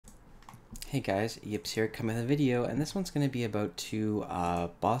Hey guys, Yips here, coming with a video, and this one's going to be about two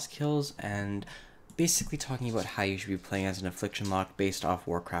boss kills and basically talking about how you should be playing as an Affliction lock based off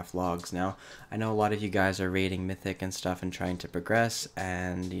Warcraft logs. Now, I know a lot of you guys are raiding Mythic and stuff and trying to progress,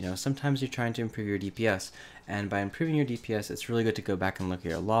 and sometimes you're trying to improve your DPS, and by improving your DPS, it's really good to go back and look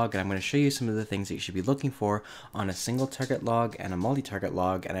at your log, and I'm going to show you some of the things that you should be looking for on a single target log and a multi-target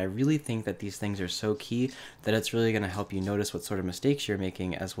log, and I really think that these things are so key that it's really going to help you notice what sort of mistakes you're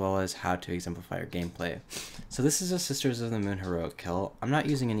making as well as how to exemplify your gameplay. So this is a Sisters of the Moon heroic kill. I'm not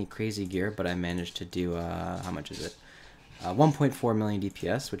using any crazy gear, but I managed to do, how much is it? 1.4 million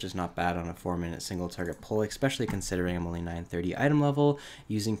DPS, which is not bad on a 4-minute single target pull, especially considering I'm only 930 item level,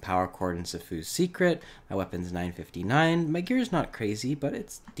 using Power Chord and Sifu's Secret. My weapon's 959. My gear is not crazy, but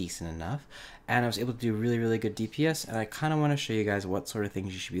it's decent enough. And I was able to do really good DPS, and I kind of want to show you guys what sort of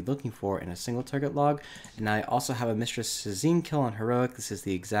things you should be looking for in a single target log. And I also have a Mistress Sazine kill on heroic. This is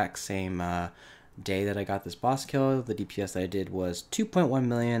the exact same day that I got this boss kill. The DPS that I did was 2.1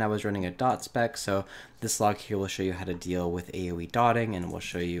 million. I was running a dot spec, so this log here will show you how to deal with AoE dotting, and will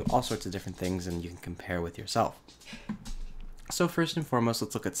show you all sorts of different things, and you can compare with yourself. So first and foremost,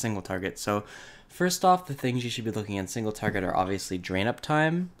 let's look at single target. So first off, the things you should be looking at single target are obviously drain up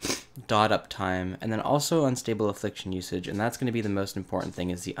time, dot up time, and then also unstable affliction usage, and that's going to be the most important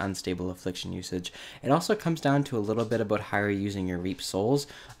thing, is the unstable affliction usage. It also comes down to a little bit about how you're using your reap souls.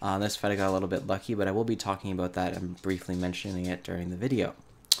 This fight I got a little bit lucky, but I will be talking about that and briefly mentioning it during the video.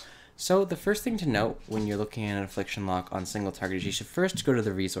 So the first thing to note when you're looking at an affliction lock on single target is you should first go to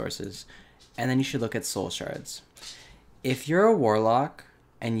the resources, and then you should look at soul shards. If you're a warlock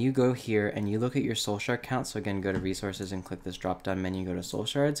and you go here and you look at your soul shard count, so again, go to resources and click this drop down menu, go to soul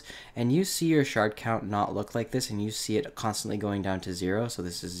shards, and you see your shard count not look like this, and you see it constantly going down to 0. So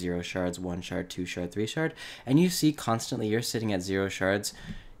this is 0 shards, 1 shard, 2 shard, 3 shard, and you see constantly you're sitting at 0 shards.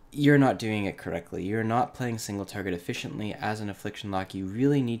 You're not doing it correctly. You're not playing single target efficiently as an affliction lock. You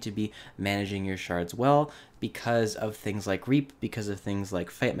really need to be managing your shards well because of things like reap, because of things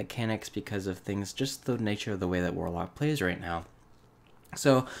like fight mechanics, because of things, just the nature of the way that Warlock plays right now.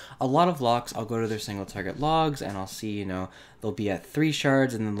 So a lot of locks, I'll go to their single target logs and I'll see, they'll be at 3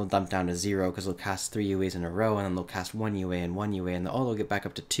 shards and then they'll dump down to 0 because they'll cast 3 UAs in a row, and then they'll cast 1 UA and 1 UA, and they'll get back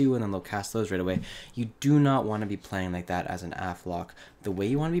up to 2, and then they'll cast those right away. You do not want to be playing like that as an AF lock. The way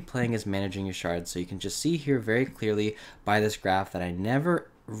you want to be playing is managing your shards. So you can just see here very clearly by this graph that I never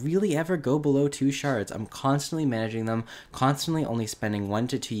really ever go below 2 shards. I'm constantly managing them, constantly only spending 1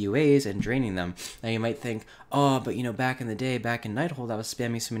 to 2 UAs and draining them. Now you might think, oh, but back in the day, back in Nighthold, I was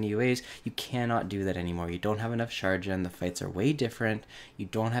spamming so many UAs. You cannot do that anymore. You don't have enough shard gen. The fights are way different. You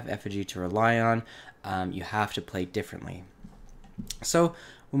don't have effigy to rely on. You have to play differently. So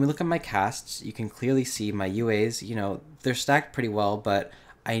when we look at my casts, you can clearly see my UAs, they're stacked pretty well, but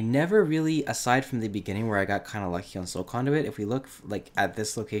I never really, aside from the beginning where I got kind of lucky on Soul Conduit, if we look at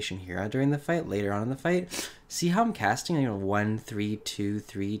this location here during the fight, later on in the fight, see how I'm casting, 1, 3, 2,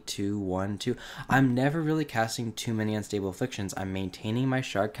 3, 2, 1, 2. I'm never really casting too many unstable afflictions. I'm maintaining my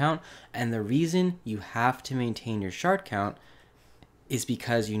shard count, and the reason you have to maintain your shard count is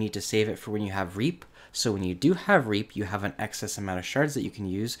because you need to save it for when you have reap. So when you do have reap, you have an excess amount of shards that you can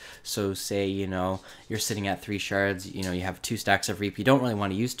use. So say, you're sitting at 3 shards, you have 2 stacks of reap. You don't really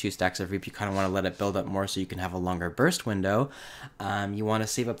want to use 2 stacks of reap. You kind of want to let it build up more so you can have a longer burst window. You want to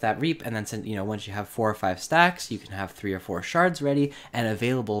save up that reap, and then, once you have 4 or 5 stacks, you can have 3 or 4 shards ready and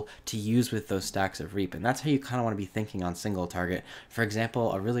available to use with those stacks of reap. And that's how you kind of want to be thinking on single target. For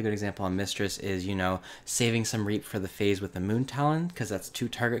example, a really good example on Mistress is, saving some reap for the phase with the Moon Talon, because that's 2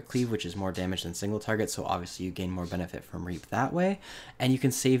 target cleave, which is more damage than single target. So obviously you gain more benefit from reap that way, and you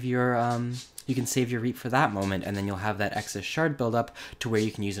can save your reap for that moment, and then you'll have that excess shard build up to where you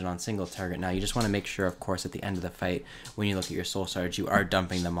can use it on single target. Now you just want to make sure, of course, at the end of the fight when you look at your soul shards, you are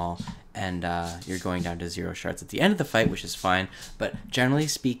dumping them all, and you're going down to 0 shards at the end of the fight, which is fine. But generally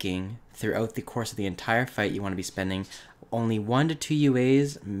speaking, throughout the course of the entire fight, you want to be spending only 1 to 2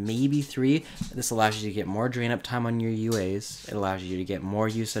 UAs, maybe 3. This allows you to get more drain up time on your UAs. It allows you to get more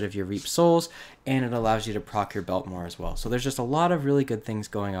use out of your reap souls, and it allows you to proc your belt more as well. So there's just a lot of really good things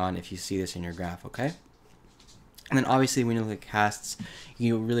going on if you see this in your graph, okay? And then obviously when you look at casts,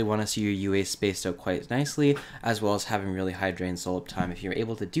 you really want to see your UA spaced out quite nicely, as well as having really high drain soul up time. If you're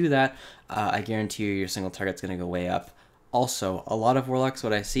able to do that, I guarantee you your single target's going to go way up. Also, a lot of Warlocks,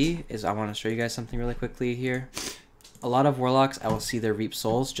 what I see is, I want to show you guys something really quickly here. a lot of Warlocks, I will see their Reap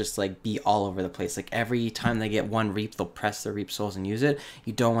Souls just like be all over the place. Like every time they get one Reap, they'll press their Reap Souls and use it.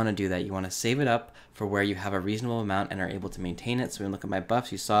 You don't want to do that. You want to save it up for where you have a reasonable amount and are able to maintain it. So when you look at my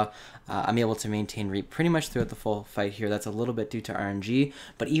buffs, you saw I'm able to maintain Reap pretty much throughout the full fight here. That's a little bit due to RNG,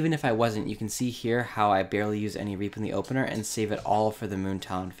 but even if I wasn't, you can see here how I barely use any Reap in the opener and save it all for the Moon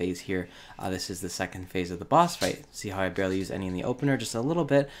Talon phase here. This is the second phase of the boss fight. See how I barely use any in the opener, just a little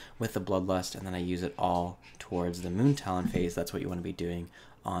bit with the Bloodlust, and then I use it all towards the Moon Talon phase. That's what you want to be doing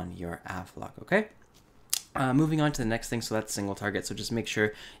on your Affliction, okay? Moving on to the next thing, so that's single target. So just make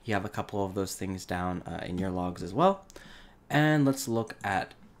sure you have a couple of those things down in your logs as well. And let's look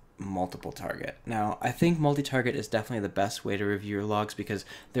at multiple target. Now, I think multi-target is definitely the best way to review your logs because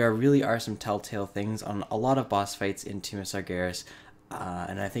there really are some telltale things on a lot of boss fights in Tomb of Sargeras,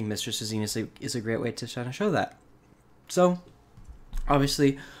 and I think Mistress Azine is a great way to kind of show that. So,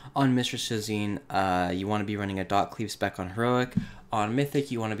 obviously, on Mistress Azine, you want to be running a dot cleave spec on Heroic. On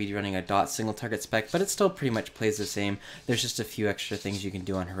Mythic, you want to be running a dot single target spec, but it still pretty much plays the same. There's just a few extra things you can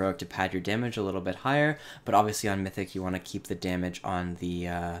do on Heroic to pad your damage a little bit higher, but obviously on Mythic, you want to keep the damage on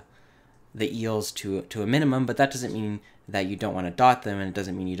the eels to a minimum, but that doesn't mean that you don't want to dot them, and it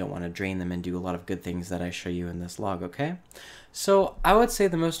doesn't mean you don't want to drain them and do a lot of good things that I show you in this log, okay? So I would say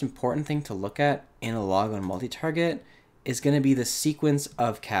the most important thing to look at in a log on multi-target is going to be the sequence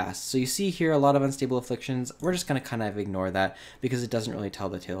of casts. So you see here a lot of unstable afflictions. We're just going to kind of ignore that because it doesn't really tell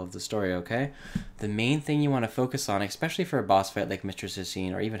the tale of the story, okay? The main thing you want to focus on, especially for a boss fight like Mistress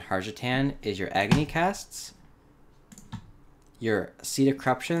Azine or even Harjatan, is your Agony casts, your Seed of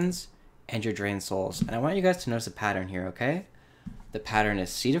Corruptions, and your Drain Souls. And I want you guys to notice a pattern here, okay? The pattern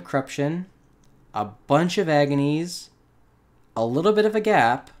is Seed of Corruption, a bunch of Agonies, a little bit of a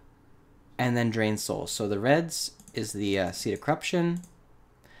gap, and then Drain Souls. So the reds is the Seed of Corruption,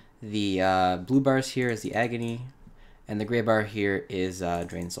 the blue bars here is the Agony, and the gray bar here is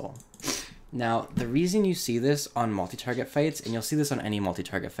Drain Soul. Now, the reason you see this on multi-target fights, and you'll see this on any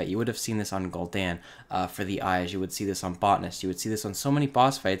multi-target fight, you would have seen this on Gul'dan for the eyes, you would see this on Botanist, you would see this on so many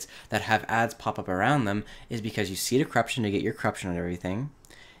boss fights that have ads pop up around them, is because you Seed of Corruption to get your corruption on everything,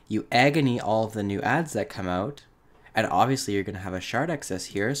 you Agony all of the new ads that come out, and obviously you're going to have a shard excess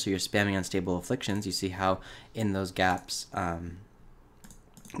here, so you're spamming unstable afflictions. You see how in those gaps,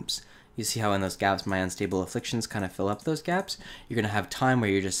 you see how in those gaps my unstable afflictions kind of fill up those gaps. You're going to have time where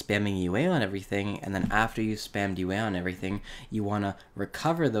you're just spamming UA on everything, and then after you've spammed UA on everything, you want to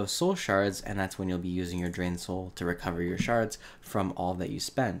recover those soul shards, and that's when you'll be using your Drain Soul to recover your shards from all that you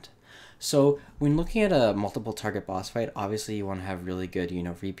spent. So when looking at a multiple target boss fight, obviously you want to have really good,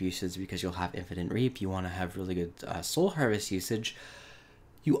 Reap usage because you'll have infinite Reap. You want to have really good Soul Harvest usage.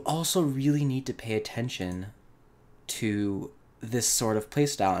 You also really need to pay attention to this sort of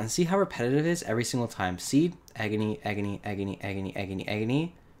playstyle and see how repetitive it is every single time. Seed, Agony, Agony, Agony, Agony, Agony,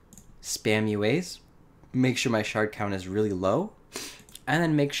 Agony. Spam UAs. Make sure my shard count is really low. And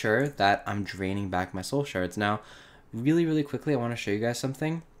then make sure that I'm draining back my soul shards. Now, really, really quickly, I want to show you guys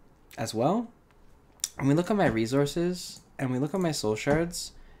something as well. When we look at my resources and we look at my soul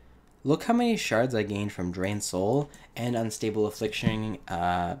shards, look how many shards I gained from Drain Soul and Unstable Affliction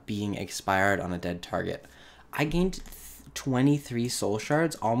being expired on a dead target. I gained 23 soul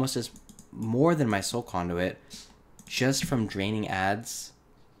shards, almost as more than my soul conduit, just from draining ads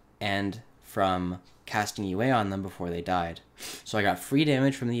and from casting UA on them before they died. So I got free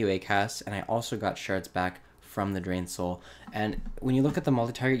damage from the UA cast, and I also got shards back from the Drain Soul. And when you look at the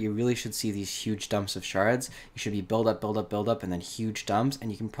multi-target, you really should see these huge dumps of shards. You should be build up, build up, build up, and then huge dumps. And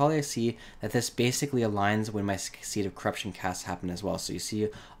you can probably see that this basically aligns when my Seed of Corruption casts happen as well. So you see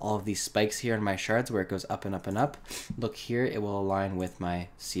all of these spikes here in my shards where it goes up and up and up. Look here, it will align with my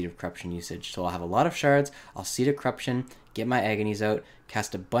Seed of Corruption usage. So I'll have a lot of shards, I'll Seed of Corruption, get my Agonies out,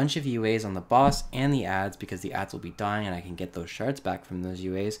 cast a bunch of UAs on the boss and the ads because the ads will be dying and I can get those shards back from those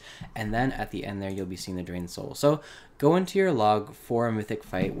UAs. And then at the end there, you'll be seeing the Drain Soul. So go into your log for a mythic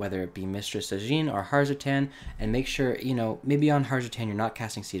fight, whether it be Mistress Azine or Harjatan, and make sure, maybe on Harjatan you're not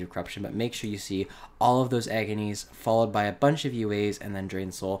casting Seed of Corruption, but make sure you see all of those Agonies followed by a bunch of UAs and then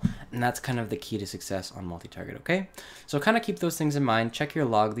Drain Soul. And that's kind of the key to success on multi-target, okay? So kind of keep those things in mind. Check your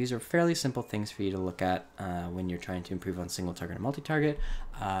log. These are fairly simple things for you to look at when you're trying to improve on single target and multi-target.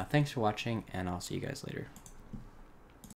 Thanks for watching, and I'll see you guys later.